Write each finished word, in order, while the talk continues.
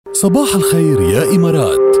صباح الخير يا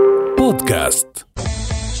إمارات بودكاست.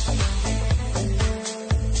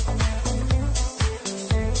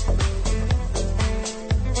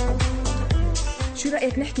 شو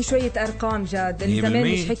رأيك نحكي شوية أرقام جاد؟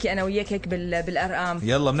 زمان مش حكي أنا وياك هيك بالأرقام.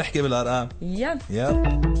 يلا بنحكي بالأرقام.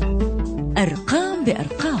 يلا أرقام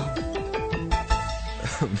بأرقام.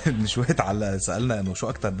 من شوية سألنا إنه شو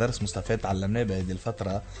أكتر درس مستفاد تعلمناه بهذه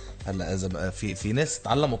الفترة. هلا إذا في ناس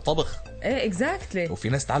تعلموا الطبخ، إيه اكزاكتلي، وفي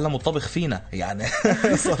ناس تعلموا الطبخ فينا يعني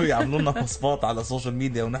صاروا يعملوا لنا وصفات على السوشيال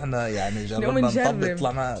ميديا، ونحن يعني جربنا نطبخ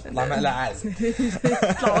طلع ما لا عاز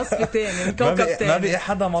طلع وصفة تاني من كوكب تاني. ما بقي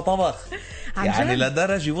حدا ما طبخ يعني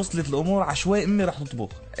لدرجة وصلت الأمور عشوائي أمي رح تطبخ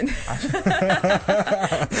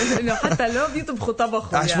إنه حتى لو بيطبخوا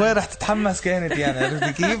طبخوا عشوائي يعني. رح تتحمس كانت يعني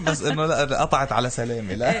عرفتي كيف، بس إنه لا قطعت على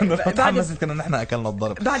سلامة لأنه تحمست كنا نحن أكلنا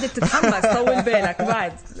الضرب. بعد بتتحمس طول بالك،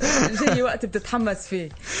 بعد جاي وقت بتتحمس فيه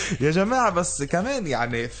يا جماعة. بس كمان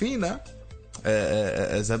يعني فينا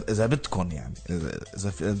إذا بدكم يعني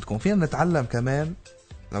إذا بدكم فينا نتعلم كمان.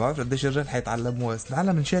 لا بعرف قديش الرجال حيتعلموا، بس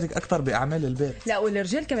نتعلم نشارك أكتر بأعمال البيت. لا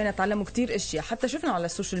والرجال كمان تعلموا كتير اشياء، حتى شفنا على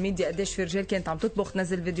السوشيال ميديا قديش في رجال كانت عم تطبخ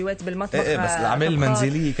تنزل فيديوهات بالمطبخ. بس الأعمال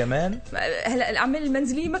المنزلية كمان. هلا الأعمال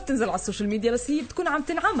المنزلية ما بتنزل على السوشيال ميديا، بس هي بتكون عم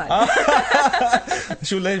تنعمل.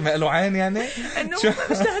 شو ليش ما له عين يعني؟ إنه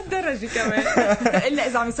مش لهالدرجة كمان إلا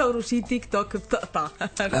إذا عم يصوروا شيء تيك توك بتقطع.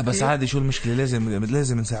 لا بس عادي، شو المشكلة؟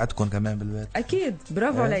 لازم نساعدكم كمان بالبيت. أكيد،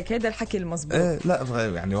 برافو عليك، هذا الحكي المزبوط.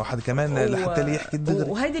 لا يعني واحد كمان لحتى اللي يحكي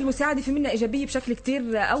الدغري. وهيدي المساعدة في منها إيجابية بشكل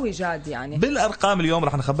كتير قوي جاد يعني. بالأرقام اليوم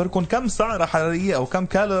رح نخبركم كم سعرة حرارية أو كم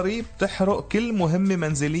كالوري بتحرق كل مهمة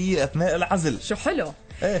منزلية أثناء العزل. شو حلو.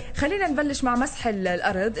 إيه؟ خلينا نبلش مع مسح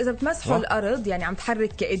الأرض. إذا بتمسحوا الأرض يعني عم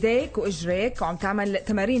تحرك إيديك وإجريك وعم تعمل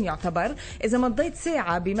تمارين يعتبر. إذا مضيت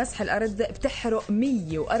ساعة بمسح الأرض بتحرق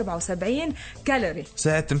 174 كالوري.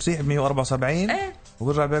 ساعة تمسيح ب 174. إيه؟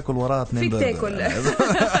 وبرجع باكل وراها 2 فيك تاكل.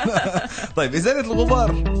 طيب إزالة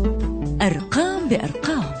الغبار. أرقام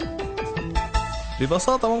بأرقام.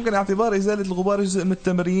 ببساطة ممكن اعتبار إزالة الغبار جزء من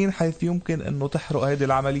التمرين، حيث يمكن أنه تحرق هذه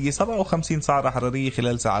العملية 57 سعرة حرارية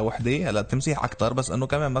خلال ساعة واحدة. هلا التمسيح أكتر، بس أنه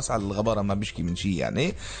كمان مسح الغبار ما بيشكي من شيء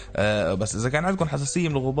يعني. بس إذا كان عندكم حساسية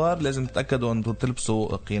من الغبار لازم تتأكدوا أنه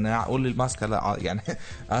تلبسوا قناع. قول الماسكة لا يعني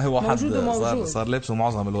هو حد صار لابسه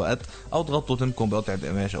معظم الوقت، أو تغطوا تنكم بقطعة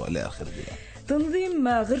قماش أو إلى آخره. تنظيم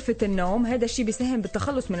غرفة النوم، هذا الشيء بيساهم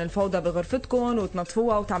بالتخلص من الفوضى بغرفتكم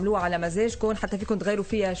وتنظفوها وتعملوها على مزاجكم، حتى فيكم تغيروا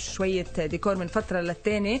فيها شوية ديكور من فترة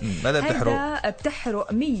للتانية. هذا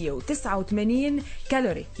بتحرق 189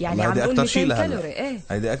 كالوري، يعني عم نقول 200 كالوري.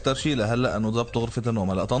 هيدي أكتر شيء لهلا أنه ضبط غرفة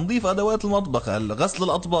النوم. هلا تنظيف أدوات المطبخ، غسل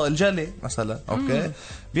الأطباق، الجلي مثلا أوكي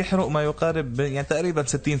بيحرق ما يقارب يعني تقريبا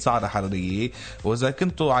 60 سعرة حرارية. وإذا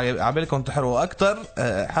كنتوا عبالكم تحرقوا أكتر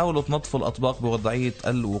حاولوا تنظفوا الأطباق بوضعية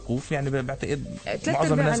الوقوف. يعني بعتقد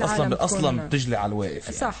معظم الناس اصلا بتجلي على الواقف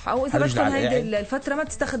يعني. صح. او اذا بدكم هيدي الفتره ما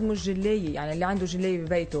تستخدموا الجليه، يعني اللي عنده جليه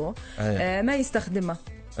ببيته ما يستخدمها.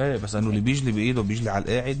 بس انه اللي بيجلي بايده بيجلي على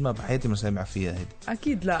القاعد ما بحياتي ما سامع فيها هيدي.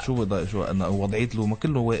 اكيد لا. شو انا وضعيت له ما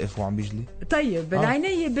كله واقف وعم بيجلي. طيب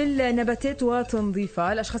العنايه بالنباتات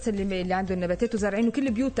وتنظيفها. الاشخاص اللي عندهم نباتات وزارعين، وكل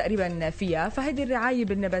البيوت تقريبا فيها، فهيدي الرعايه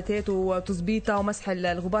بالنباتات وتظبيطها ومسح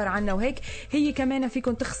الغبار عنها وهيك، هي كمان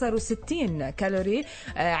فيكم تخسروا 60 كالوري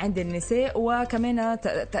عند النساء، وكمان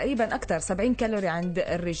تقريبا اكثر 70 كالوري عند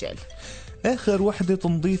الرجال. اخر وحده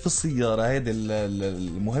تنظيف السياره، هيدي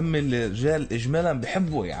المهمه اللي الرجال اجمالا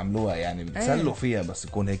بحبوا يعملوها، يعني بتسلوا فيها، بس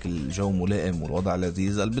يكون هيك الجو ملائم والوضع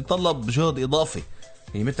لذيذ. اللي بيطلب جهد اضافي،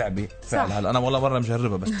 هي متعبه فعلا. هلا انا ولا مره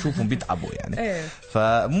مجربها، بس بشوفهم بيتعبوا يعني.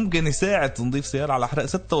 فممكن يساعد تنظيف سيارة على حرق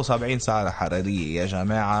 76 سعرة حرارية يا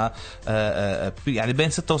جماعة. يعني بين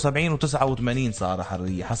 76 و89 سعرة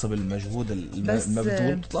حرارية حسب المجهود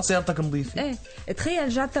المبذول، بتطلع سيارتك نظيفة. تخيل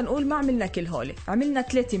جاتا نقول ما عملنا كل هولي، عملنا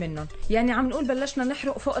 3 منهم، يعني عم نقول بلشنا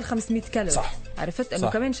نحرق فوق ال 500 كالوري. صح. عرفت انه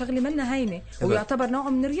كمان شغله منا هينه، ويعتبر نوع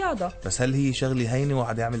من الرياضه. بس هل هي شغله هينه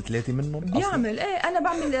واحد يعمل 3 منهم؟ بيعمل انا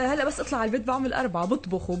بعمل هلا بس اطلع على البيت بعمل 4،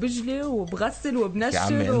 بطبخ وبجلي وبغسل وبنشر. يا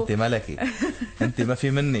عمي انت ملكي انت ما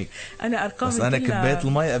في منك. انا ارقام، بس انا كبايه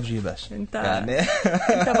المي ابجيبش انت يعني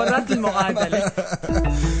انت برات المعادله.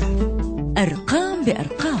 أرقام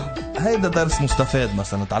بأرقام. هيدا درس مستفاد.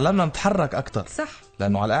 مثلا تعلمنا نتحرك اكتر. صح،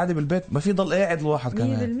 لانه على قاعده بالبيت ما في ضل قاعد الواحد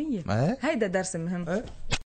كمان 100%. هيدا درس مهم.